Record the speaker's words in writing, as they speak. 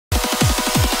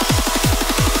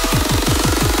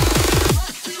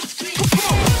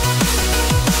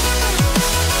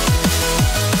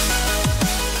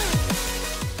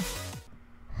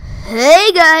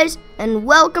Hey guys, and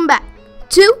welcome back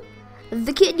to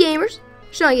The Kid Gamers.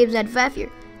 Sean Games 95 here,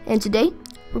 and today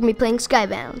we're going to be playing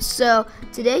Skybounds. So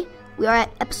today we are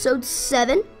at episode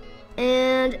 7,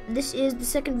 and this is the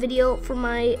second video for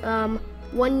my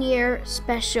 1 year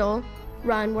special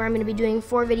run where I'm going to be doing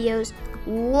 4 videos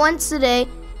once a day.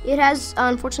 It has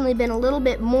unfortunately been a little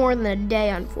bit more than a day,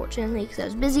 unfortunately, because I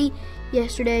was busy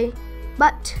yesterday,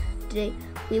 but today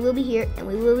we will be here and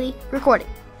we will be recording.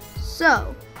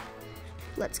 So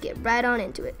let's get right on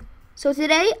into it. So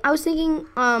today I was thinking,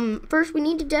 first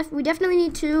we definitely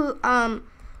need to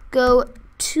go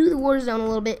to the Warzone a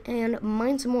little bit and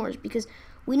mine some ores because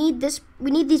we need these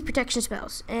protection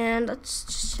spells. And let's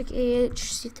just check it,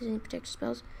 see if there's any protection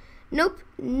spells. Nope,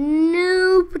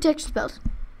 no protection spells.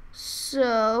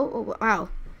 So, oh, wow,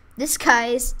 just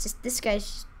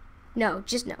no.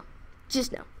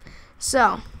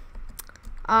 So,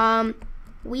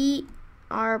 we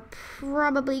are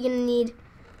probably gonna need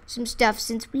some stuff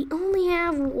since we only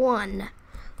have 1.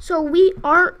 So we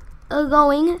are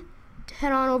going to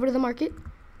head on over to the market,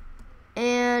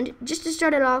 and just to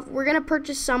start it off, we're gonna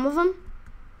purchase some of them.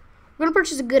 We're gonna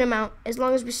purchase a good amount as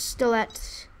long as we're still at.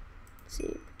 Let's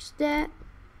see, purchase that.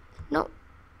 No.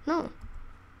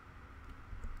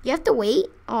 You have to wait.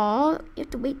 Oh, you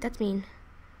have to wait. That's mean.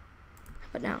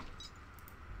 But now.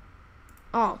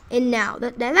 Oh, and now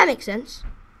that makes sense.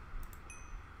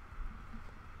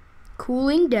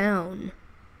 Cooling down.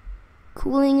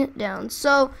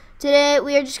 So today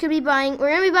we are just gonna be buying. We're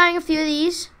gonna be buying a few of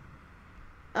these.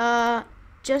 Buying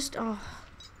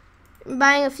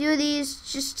a few of these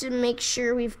just to make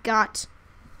sure we've got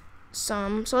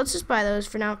some. So let's just buy those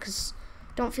for now, cause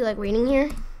don't feel like waiting here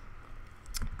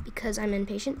because I'm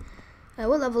impatient.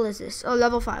 What level is this? Oh,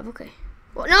 level 5. Okay.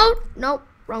 Well, no,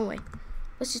 wrong way.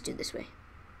 Let's just do it this way.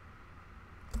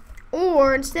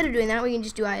 Or instead of doing that, we can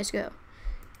just do ISGO.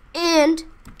 And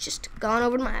just gone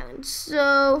over to my island.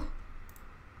 So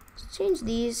let's change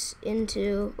these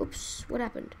into. Oops, what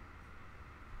happened?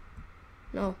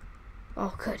 No.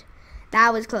 Oh, good.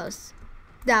 That was close.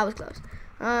 Wood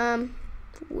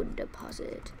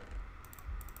deposit.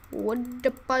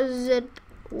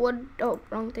 Oh,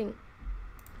 wrong thing.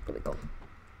 There we go.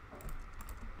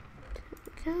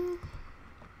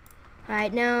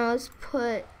 Alright, now let's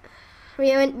put.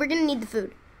 We're gonna need the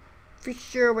food. For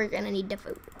sure, we're gonna need the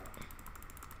food.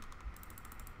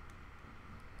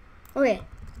 Okay.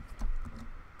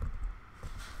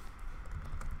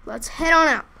 Let's head on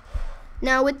out.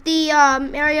 Now, with the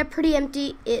area pretty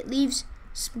empty, it leaves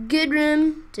some good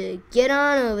room to get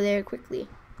on over there quickly.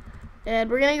 And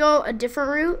we're gonna go a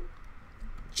different route.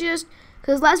 Just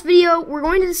because last video, we're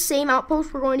going to the same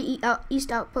outpost. We're going to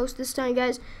East Outpost this time,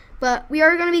 guys. But we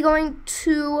are gonna be going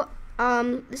to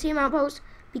the same outpost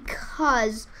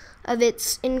because of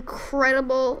its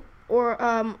incredible ore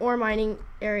mining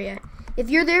area. If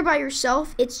you're there by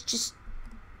yourself, it's just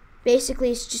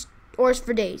ores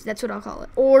for days. That's what I'll call it.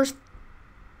 Ores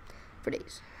for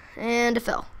days. And it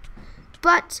fell.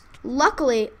 But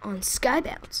luckily on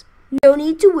Skybounds, no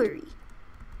need to worry.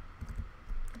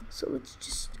 So let's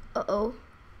just uh-oh.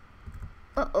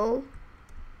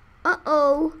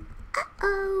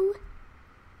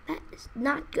 That is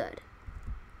not good.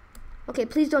 Okay,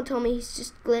 please don't tell me he's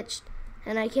just glitched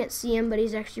and I can't see him, but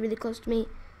he's actually really close to me.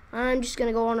 I'm just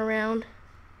gonna go on around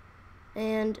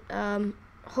and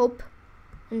hope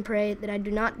and pray that I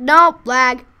do not. No,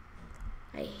 lag.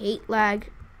 I hate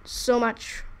lag so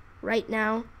much right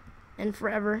now and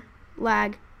forever.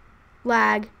 Lag.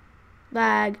 1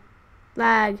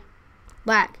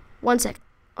 second.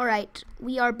 Alright,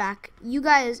 we are back. You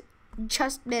guys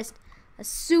just missed a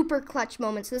super clutch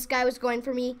moment. So this guy was going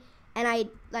for me, and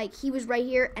he was right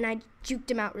here, and I juked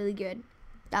him out really good.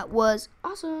 That was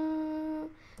awesome.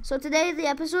 So today the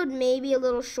episode may be a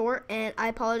little short, and I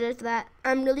apologize for that.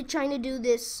 I'm really trying to do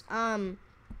this. I'm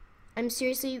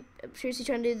seriously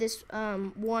trying to do this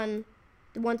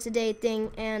once a day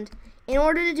thing, and in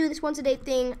order to do this once a day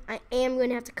thing, I am going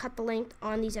to have to cut the length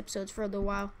on these episodes for a little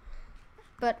while.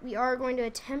 But we are going to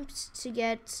attempt to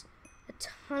get a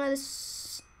ton of this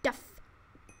stuff.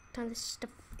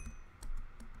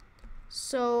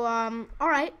 So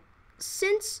alright,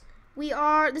 since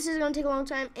this is going to take a long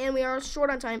time, and we are short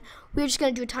on time, we're just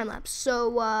going to do a time lapse.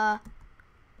 So,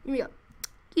 here we go.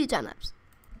 Do the time lapse.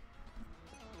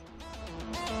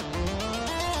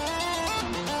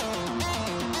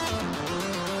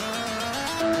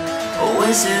 Oh,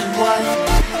 wizard, what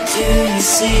do you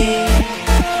see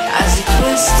as you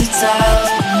twist the tiles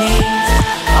beneath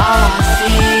our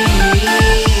feet?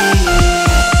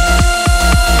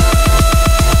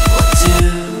 What do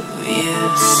you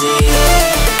see?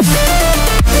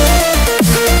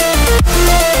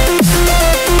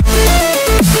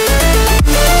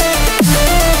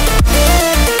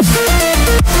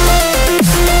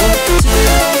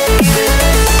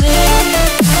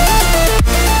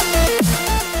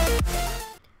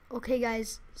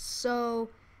 guys. So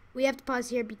we have to pause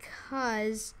here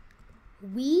because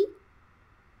we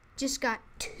just got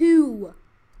two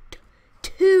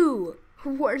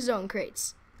Warzone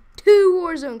Crates. 2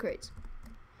 Warzone Crates.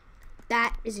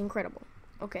 That is incredible.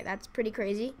 Okay, that's pretty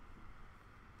crazy.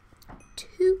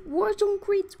 2 Warzone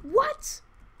Crates. What?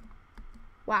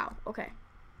 Wow. Okay.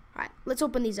 All right. Let's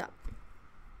open these up.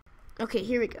 Okay,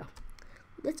 here we go.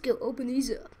 Let's go open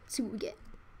these up. See what we get.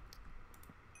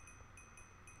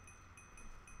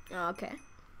 Okay.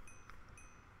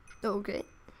 Okay.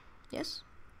 Yes.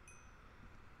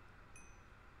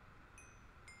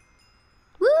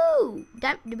 Woo!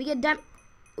 Did we get diamond?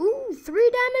 Ooh,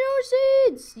 3 diamond ore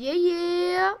seeds.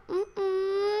 Yeah.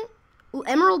 Ooh,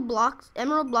 emerald blocks.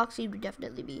 Emerald block seed would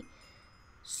definitely be.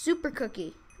 Super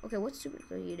cookie. Okay, what's super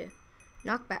cookie do?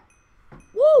 Knockback.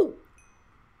 Woo!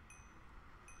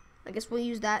 I guess we'll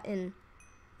use that in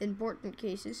important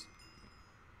cases.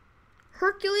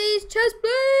 Hercules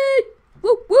chestplate.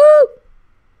 Woo woo!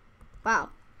 Wow.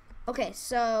 Okay,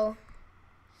 so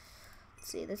let's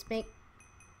see. Let's make.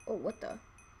 Oh, what the?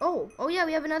 Oh yeah,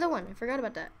 we have another one. I forgot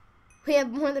about that. We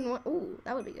have more than one. Ooh,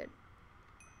 that would be good.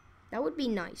 That would be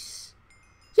nice.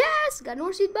 Yes, got an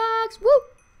ore seed box. Woo!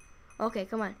 Okay,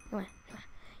 come on.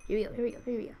 Here we go.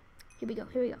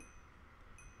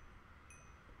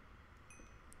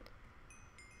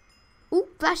 Ooh,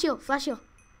 flash shield.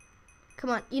 Come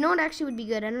on. You know what actually would be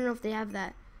good? I don't know if they have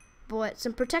that, but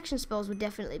some protection spells would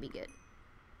definitely be good.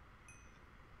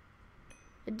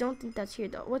 I don't think that's here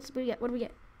though. What do we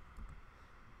get?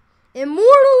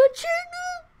 Immortal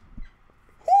achievement.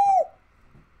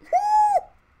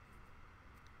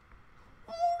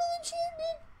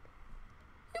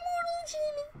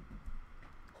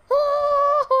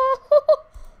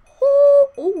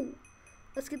 Oh,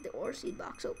 let's get the ore seed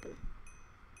box open.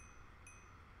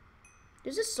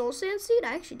 There's a soul sand seed?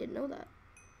 I actually didn't know that.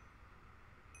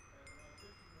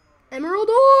 Emerald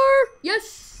ore!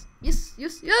 Yes!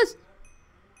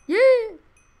 Yeah!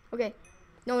 Okay.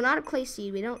 No, not a clay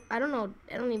seed. I don't know.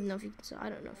 I don't even know if you can sell. I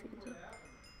don't know if you can sell.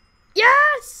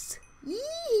 Yes!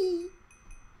 Yee!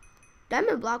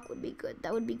 Diamond block would be good.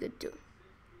 That would be good too.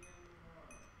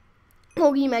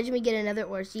 Oh, can you imagine we get another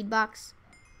ore seed box?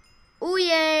 Oh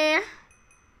yeah!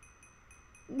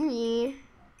 Yeah.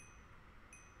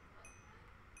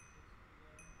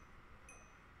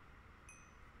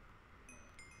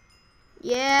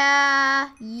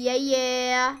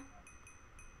 Yeah.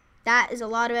 That is a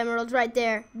lot of emeralds right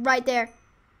there.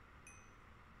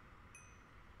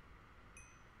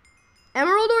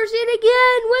 Emerald ore seed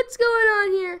again. What's going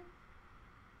on here?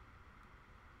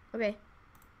 Okay.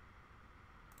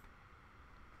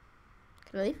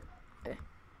 Can I leave? Okay.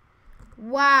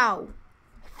 Wow.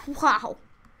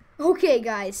 Okay,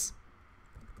 guys.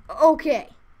 Okay.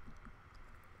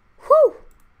 Whew.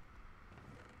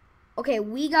 Okay,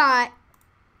 we got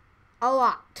a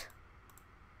lot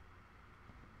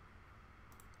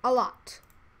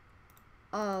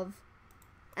of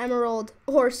emerald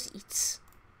ore seeds.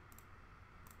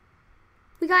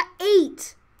 We got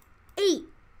 8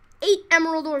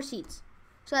 emerald ore seeds.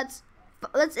 So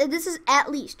this is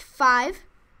at least 5,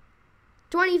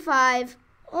 25,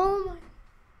 oh my,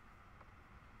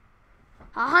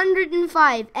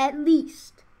 105 at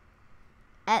least.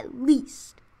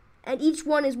 And each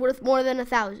one is worth more than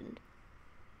 1,000.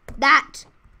 That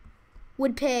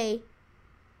would pay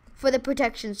for the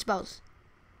protection spells.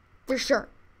 For sure.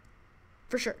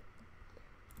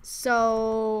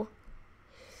 So,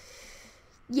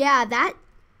 yeah, that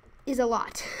is a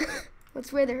lot.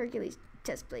 Let's wear the Hercules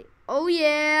chest plate. Oh,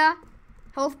 yeah.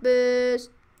 Health boost.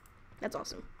 That's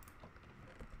awesome.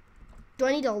 Do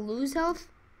I need to lose health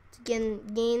to gain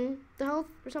the health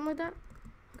or something like that?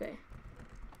 Okay.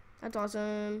 That's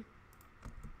awesome.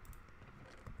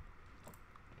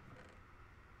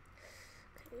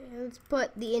 Okay, let's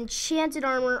put the enchanted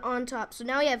armor on top. So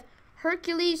now we have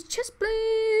Hercules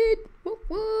chestplate. Woo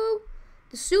woo.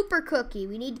 The super cookie.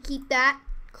 We need to keep that.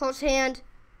 Close hand.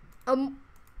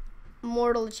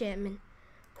 Immortal enchantment.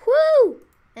 Woo!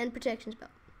 And protection spell.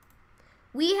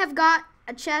 We have got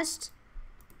a chest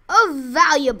of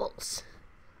valuables.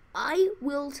 I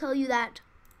will tell you that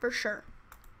for sure.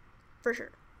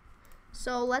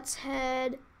 So let's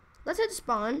head to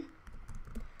spawn,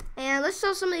 and let's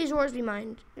sell some of these ores we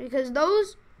mined, because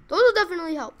those will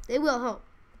definitely help. They will help.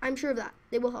 I'm sure of that.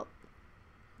 They will help.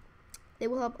 They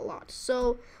will help a lot.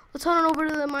 So let's head on over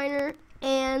to the miner,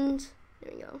 and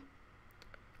there we go.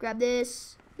 Grab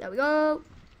this. There we go.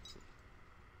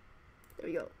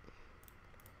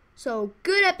 So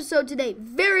good episode today.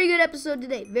 Very good episode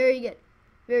today. Very good.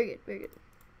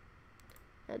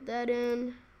 Add that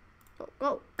in.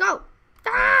 Go.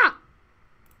 Ah!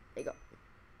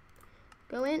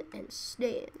 Go in and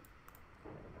stay in.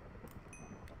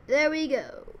 There we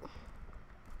go.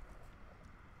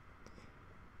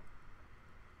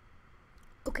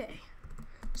 Okay.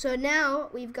 So now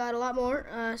we've got a lot more.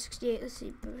 68. Let's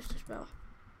see. Booster spell.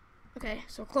 Okay,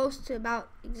 so close to about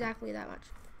exactly that much.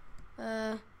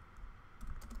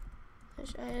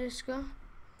 Let's go.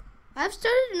 I've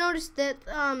started to notice that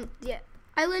yeah,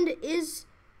 Island is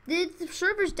the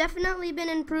server's definitely been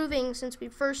improving since we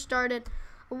first started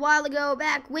a while ago,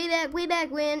 way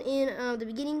back when in the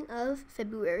beginning of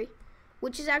February,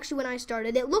 which is actually when I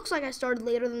started. It looks like I started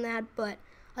later than that, but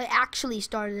I actually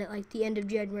started at like the end of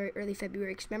January, early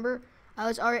February. 'Cause remember, I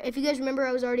was already, if you guys remember,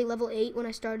 I was already level 8 when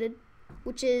I started,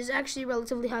 which is actually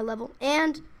relatively high level,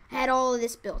 and I had all of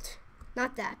this built.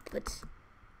 Not that, but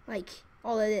like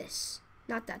all of this.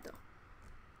 Not that though.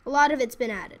 A lot of it's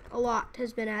been added. A lot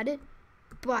has been added,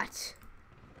 but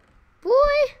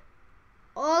boy,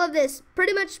 all of this,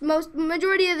 pretty much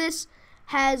majority of this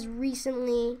has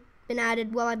recently been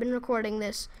added while I've been recording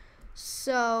this.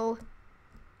 So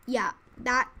yeah,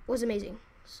 that was amazing.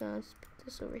 So let's put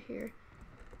this over here.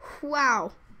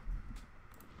 Wow.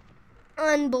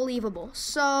 Unbelievable.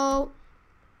 So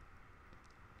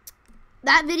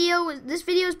this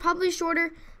video is probably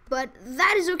shorter, but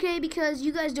that is okay because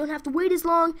you guys don't have to wait as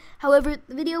long. However,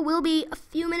 the video will be a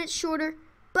few minutes shorter,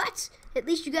 but at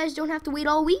least you guys don't have to wait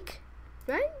all week,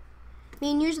 right? I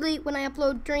mean, usually when I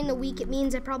upload during the week, it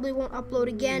means I probably won't upload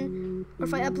again. Or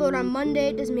if I upload on Monday,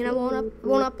 it doesn't mean I won't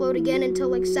upload again until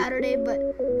like Saturday. But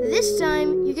this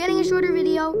time, you're getting a shorter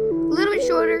video, a little bit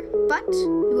shorter, but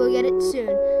you will get it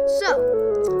soon.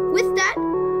 So, with that,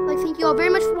 I'd like to thank you all very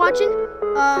much for watching.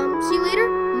 See you later.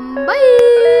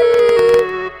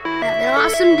 Bye. Have an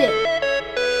awesome day.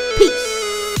 Peace.